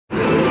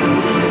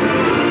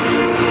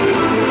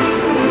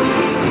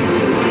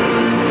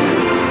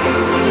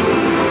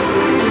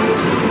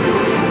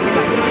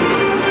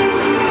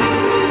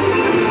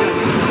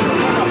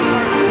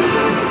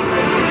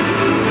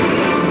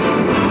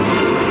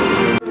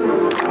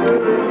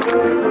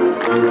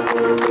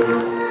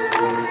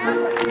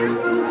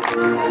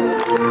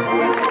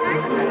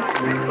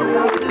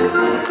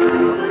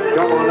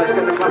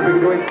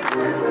going.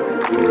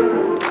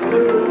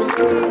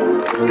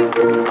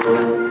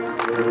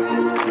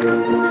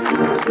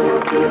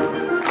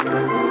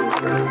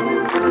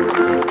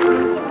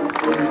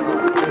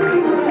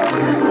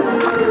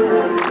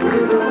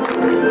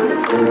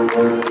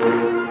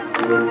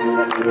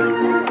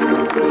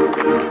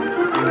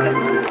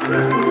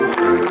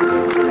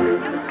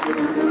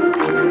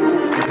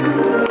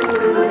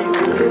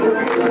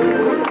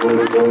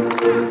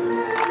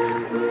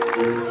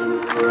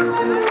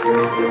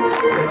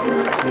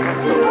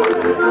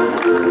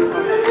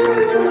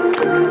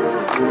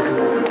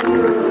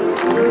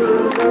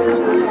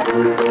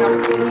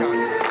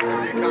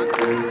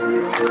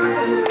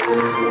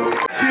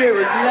 Cheer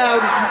as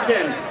loud as you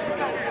can.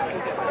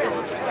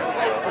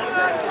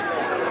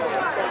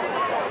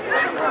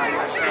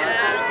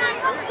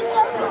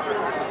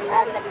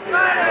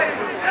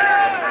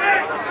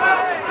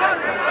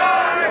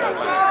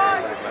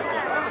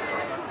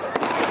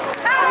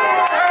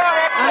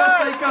 And off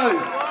they go.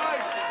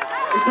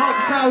 It's hard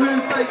to tell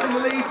who's taking the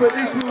lead, but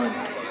this will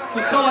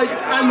decide.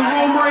 And the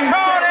Royal Marines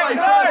get away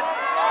first.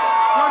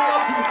 Running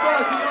up to the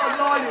 30-yard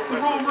line, it's the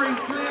Royal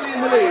Marines clearly in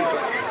the lead.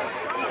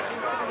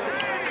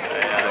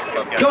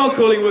 Come on,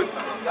 Collingwood. Go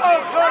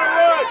on,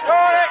 Collingwood! Go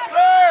on,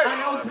 excellent! And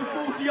on to the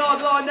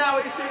 40-yard line now,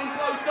 it's getting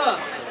closer.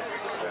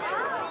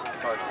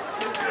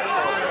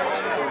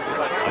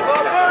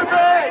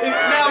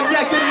 It's now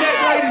neck and neck,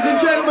 ladies and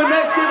gentlemen.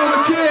 Let's give them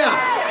a cheer.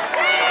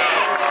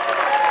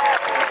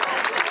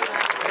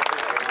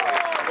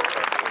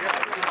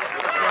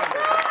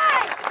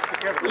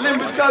 The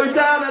limbers go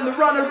down and the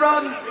runner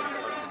runs.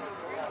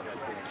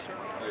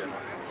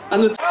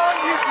 And the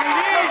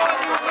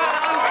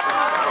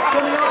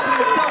coming up to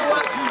the double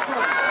action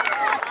front.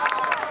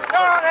 Go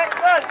on,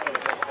 excellent!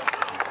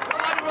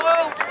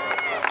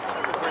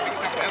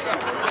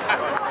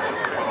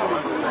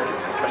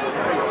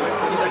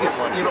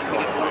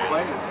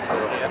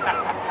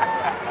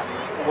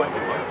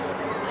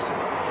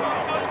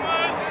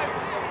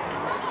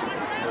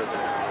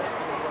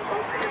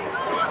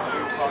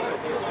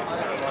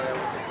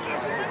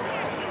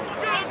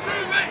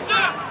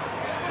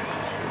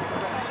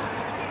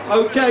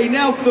 Okay,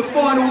 now for the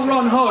final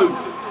run home.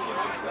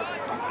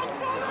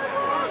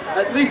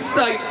 At this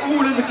stage,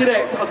 all of the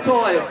cadets are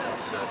tired,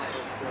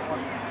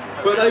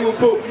 but they will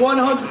put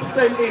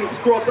 100% in to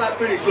cross that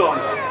finish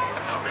line.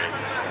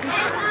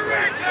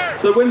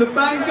 So when the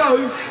band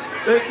goes,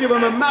 let's give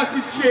them a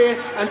massive cheer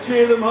and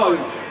cheer them home.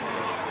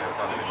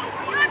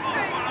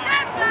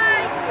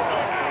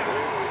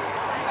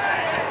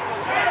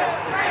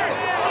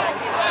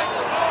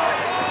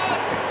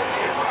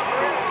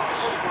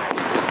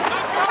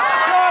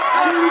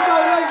 And here we go,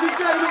 ladies and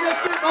gentlemen,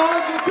 let's get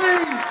behind the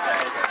team.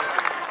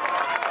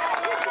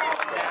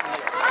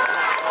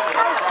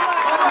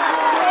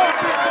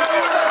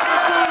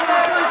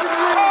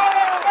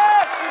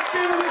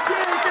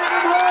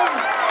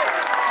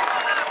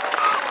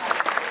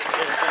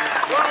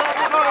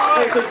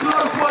 It's a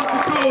close one to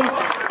call.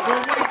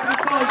 We'll wait for the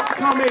times to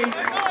come in.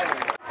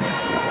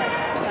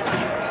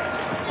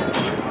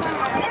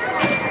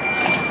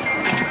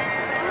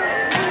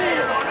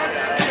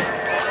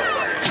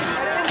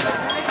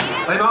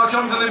 They march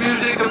on to the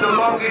music of the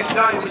longest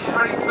day, which is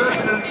very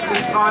pertinent at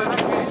this time,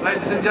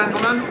 ladies and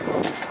gentlemen.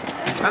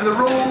 And the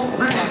Royal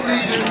British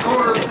Legion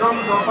Corps of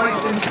Drums are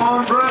based in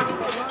Farnborough,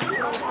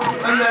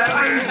 and their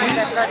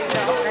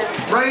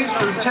ages range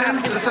from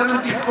 10 to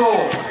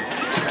 74.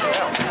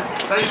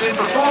 They've been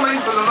performing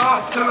for the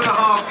last 2.5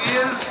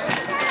 years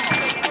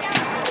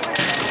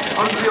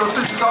under the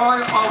auspicious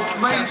eye of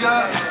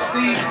Major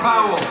Steve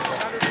Powell.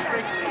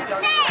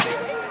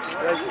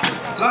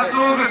 Last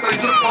August they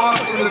took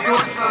part in the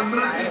Deutschland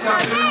military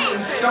tattoo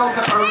in Schalke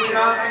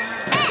Arena,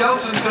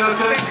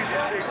 Gelsenkirchen,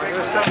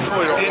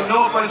 in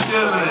northwest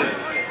Germany.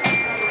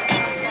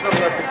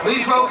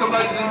 Please welcome,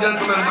 ladies and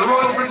gentlemen, the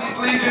Royal British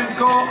Legion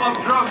Corps of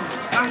Drums.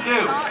 Thank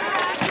you.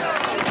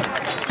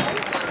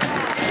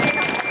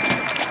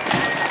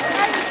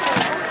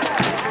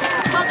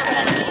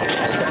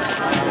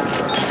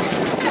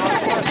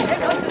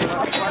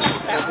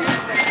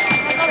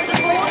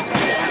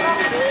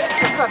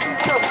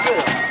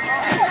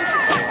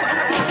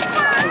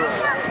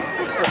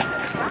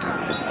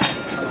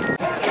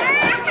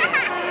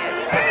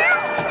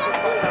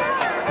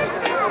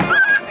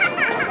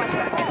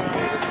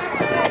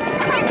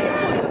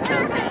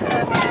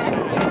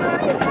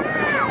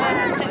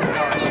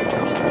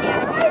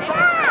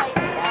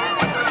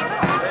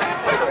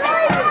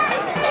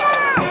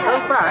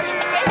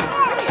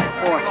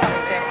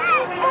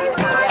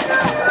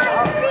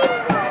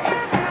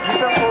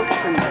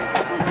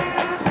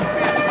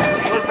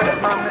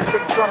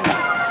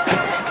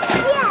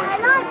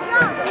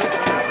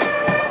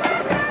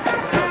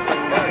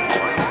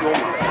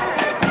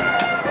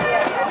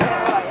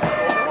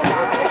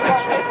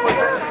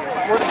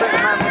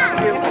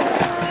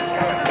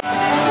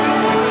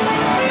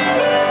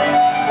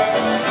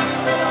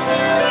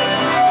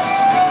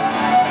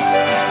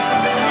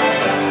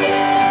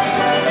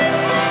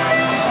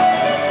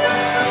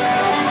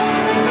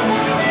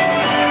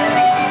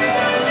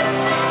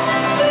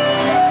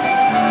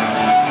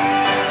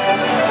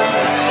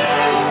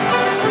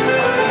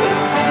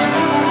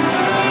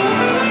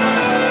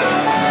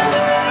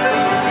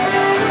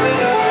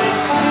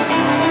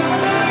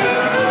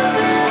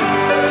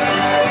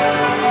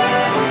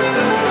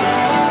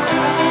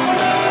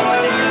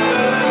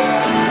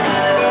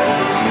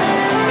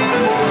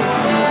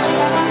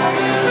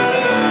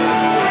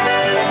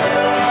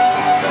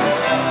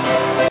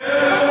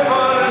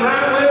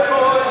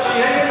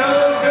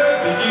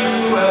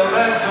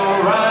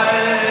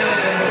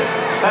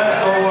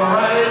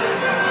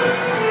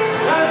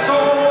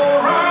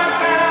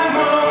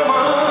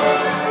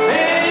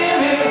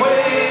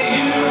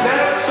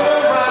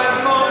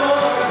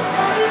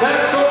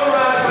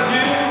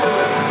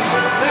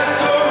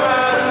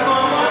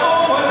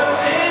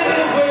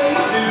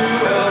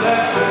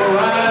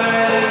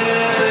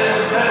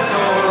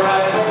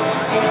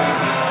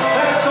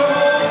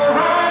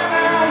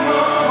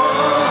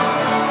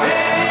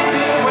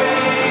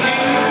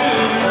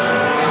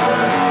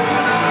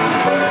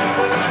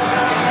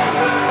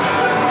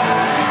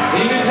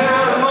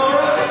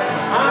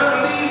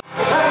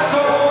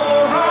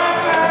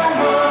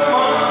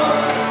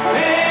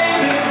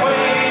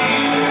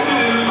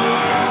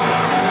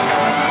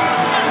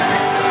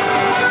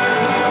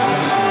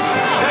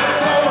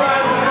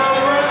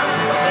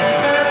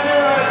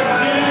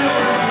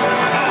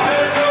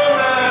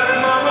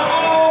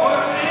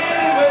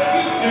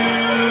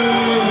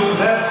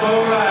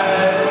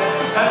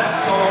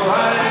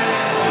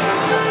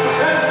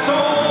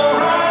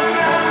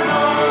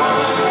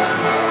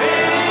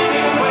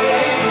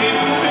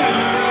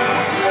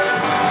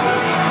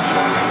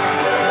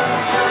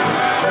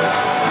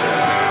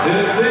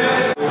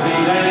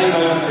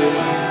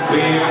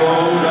 we're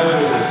all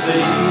going to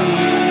sea.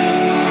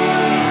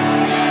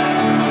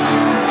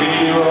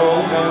 We're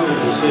all going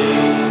to sea.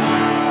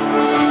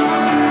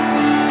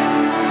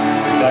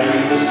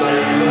 Dave the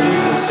sailor,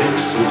 the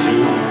 6th of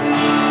June.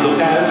 Look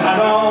out,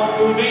 Adolf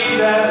will be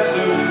there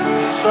soon.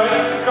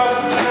 Straight across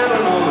the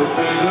channel on the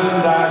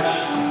Freedom Dash.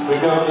 We're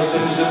gonna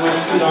singe the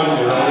whiskers on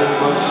your old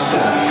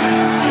mustache.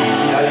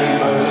 D-Day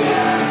voting,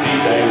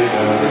 D-Day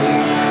voting.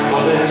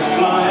 Well, there's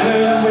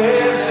flying and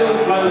we're still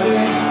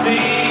floating.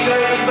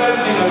 D-Day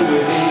voting, over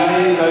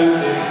D-Day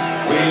voting.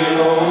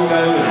 We're all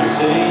going to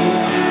see.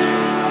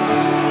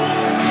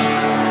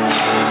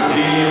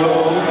 We're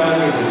all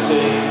going to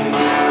see.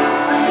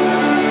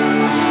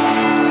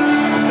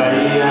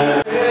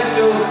 We're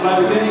still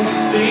floating,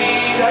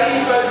 D-Day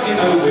voting,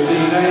 over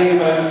D-Day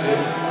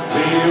voting.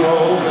 We're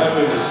all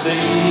going to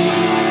see.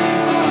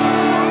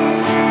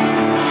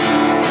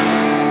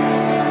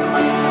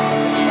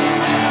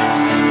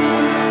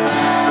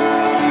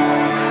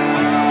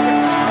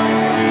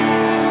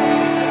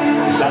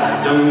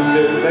 At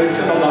Dunkirk they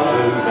took a lot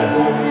of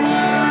metal,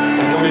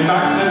 and coming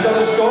back they've got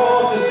a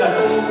score to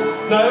settle.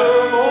 No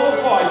more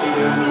fighting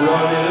and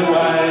running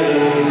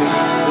away.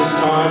 This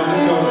time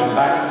they're coming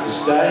back to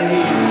stay.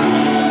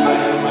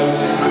 D-Day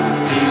voting,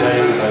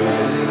 D-Day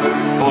voting.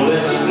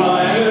 Bullets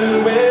flying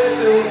and we're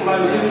still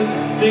floating.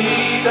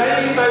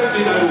 D-Day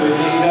voting, over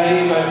D-Day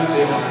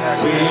voting.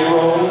 We're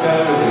all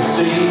going to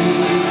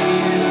see.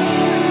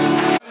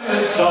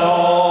 It's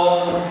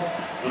all,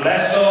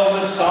 bless all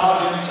the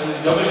sergeants and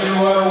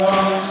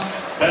WO1s,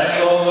 bless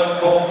all the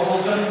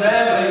corporals and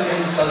their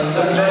blinking sons,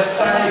 and they're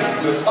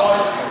saying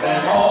goodbye to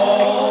them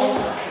all.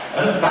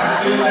 As back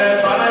to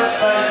their bullets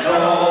they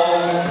crawl,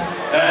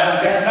 they'll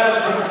get no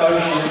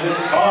promotion this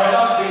side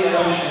of the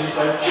ocean,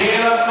 so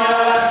cheer up my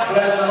lads,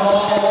 bless them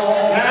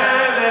all.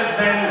 Now there's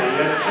many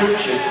a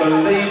troopship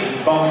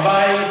leaving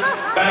Bombay,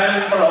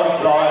 bound for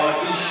old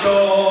Blighty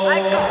shore,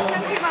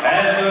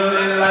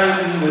 heavily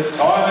laden with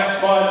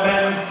time-expired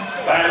men,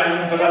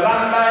 bound for the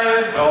land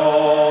they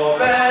adore.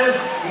 There's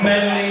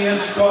many a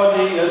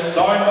Scotty has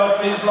signed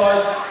off his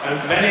life, and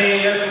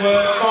many at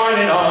work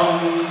signing on,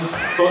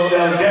 but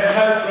they'll get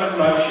no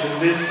promotion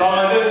this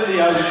side of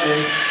the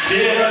ocean.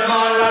 Cheer up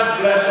my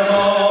lads, bless them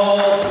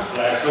all.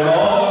 Bless them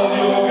all,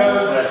 you'll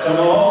go, bless them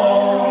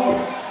all.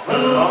 The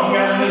long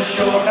and the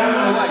short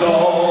and the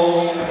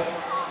tall.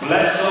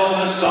 Bless all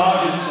the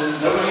sergeants and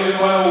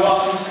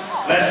WO1s.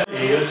 Bless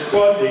the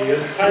squad, he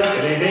has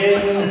taken it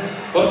in,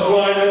 hook,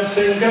 line and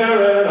sinker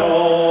and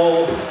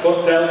all.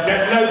 But they'll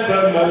get no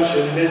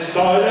promotion this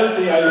side of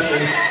the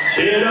ocean.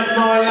 Cheer up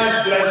my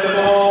lads, bless them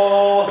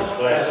all.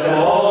 Bless them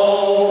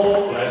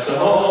all, bless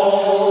them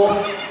all.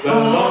 The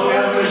long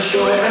and the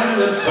short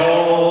and the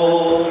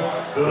tall.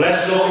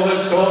 Bless all the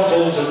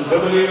sortals and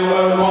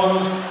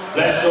WO1s.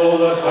 Bless all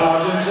the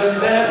sergeants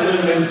and their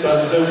blooming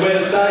sons, and we're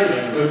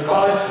saying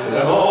goodbye to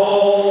them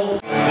all.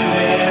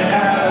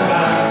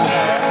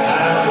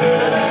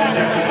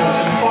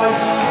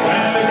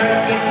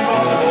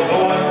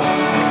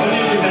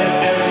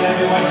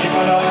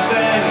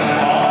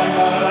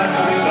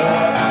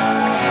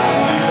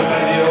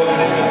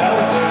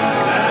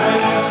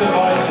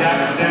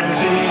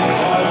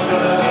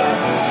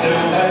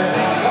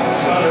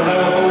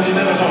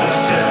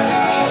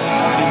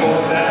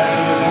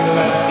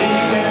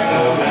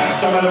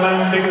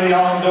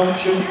 Don't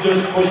you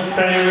just push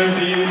any room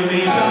for you to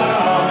be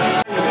done.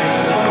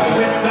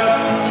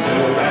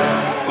 Still rest.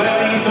 Well,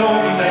 he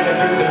thought he'd take a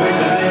trip to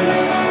Italy.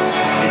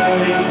 He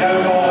thought he'd go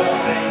by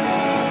sea.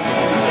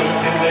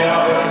 In the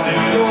harbour of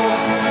New York,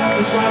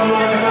 the swell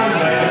like a man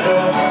made a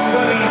door.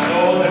 When he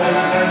saw there was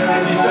a tanker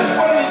in his dress,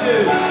 what did he do?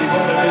 He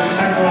put the prison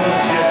tanker on his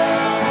chest,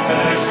 and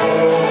then he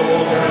swallowed all the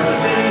water in the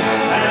sea,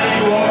 and he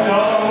walked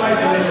all the way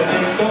to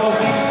Italy. Cause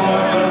he's my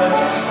brother,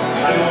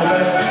 still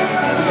rest.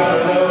 He's got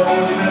a low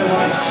 40 minutes on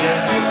his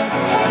chest.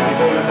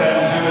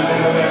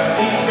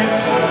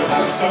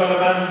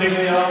 Big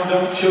the arm,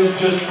 don't you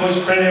just push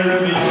Premier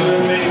of you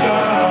and me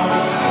down.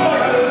 What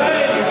a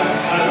lady!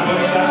 And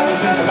push that was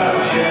in the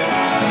battleship.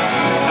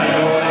 Take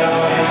all the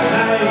army in the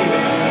navy,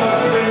 not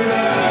the ring,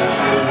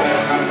 still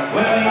rest.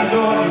 Well, he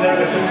thought he'd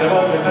ever took to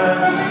hold the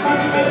man.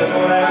 He said to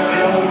pull out the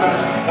old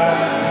rascal back.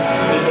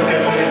 They took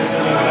him against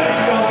him and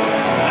played golf,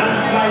 and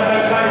played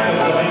the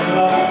loving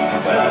love.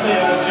 Well, the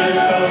old church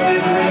bells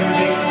did ring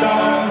ding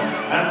dong,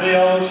 and the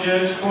old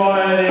church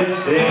choir did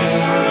sing.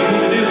 You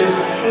can do this,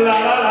 la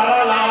la la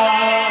la la.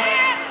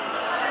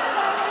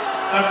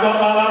 That's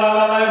not la la la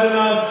la loud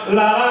enough.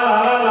 La la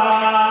la la la.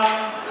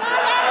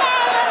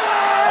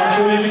 I'm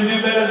sure you can do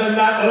better than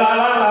that. La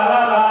la la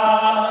la la.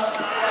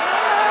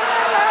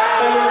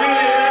 They were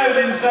really loud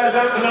in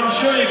Southampton. I'm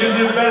sure you can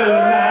do better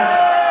than that.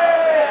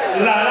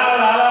 La la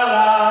la la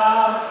la.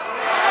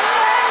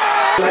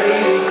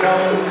 Lady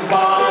comes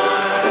by.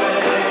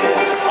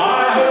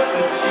 I hope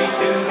that she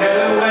can get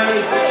away.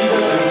 She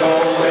doesn't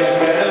always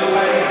get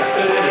away,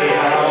 but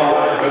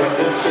anyhow I hope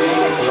that she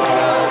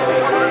tries.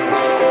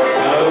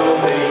 I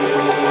hope that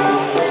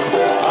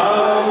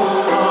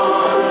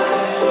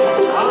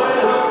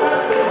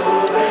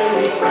little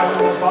lady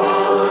comes by.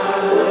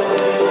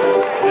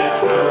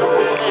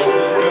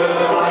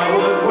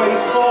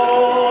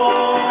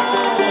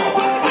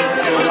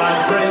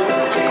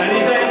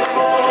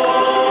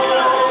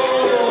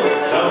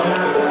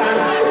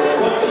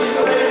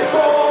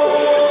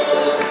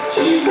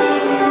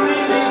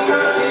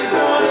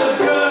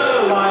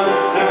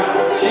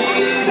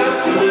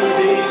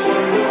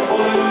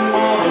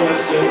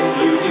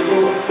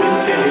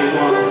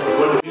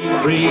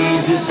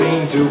 breezes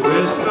seem to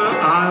whisper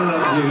I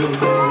love you.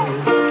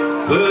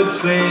 Birds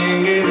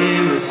singing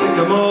in the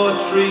sycamore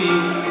tree,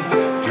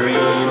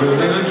 dream a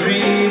little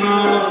dream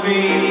of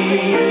me.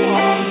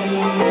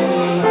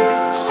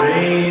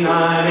 Say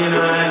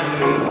nighty-night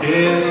and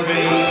kiss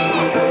me.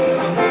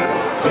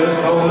 Just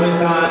hold me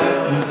tight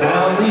and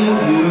tell me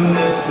you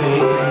miss me.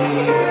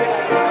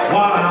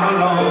 While I'm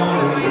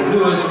alone and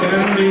blue as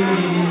can be,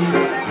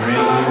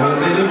 dream a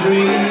little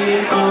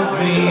dream of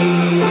me.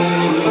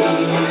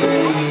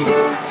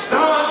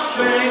 Stars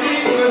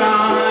fading but I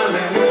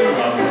linger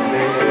on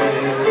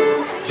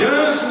there,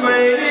 just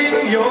waiting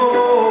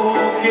your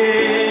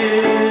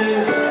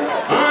kiss.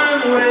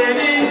 I'm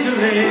waiting to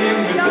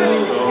linger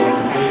till the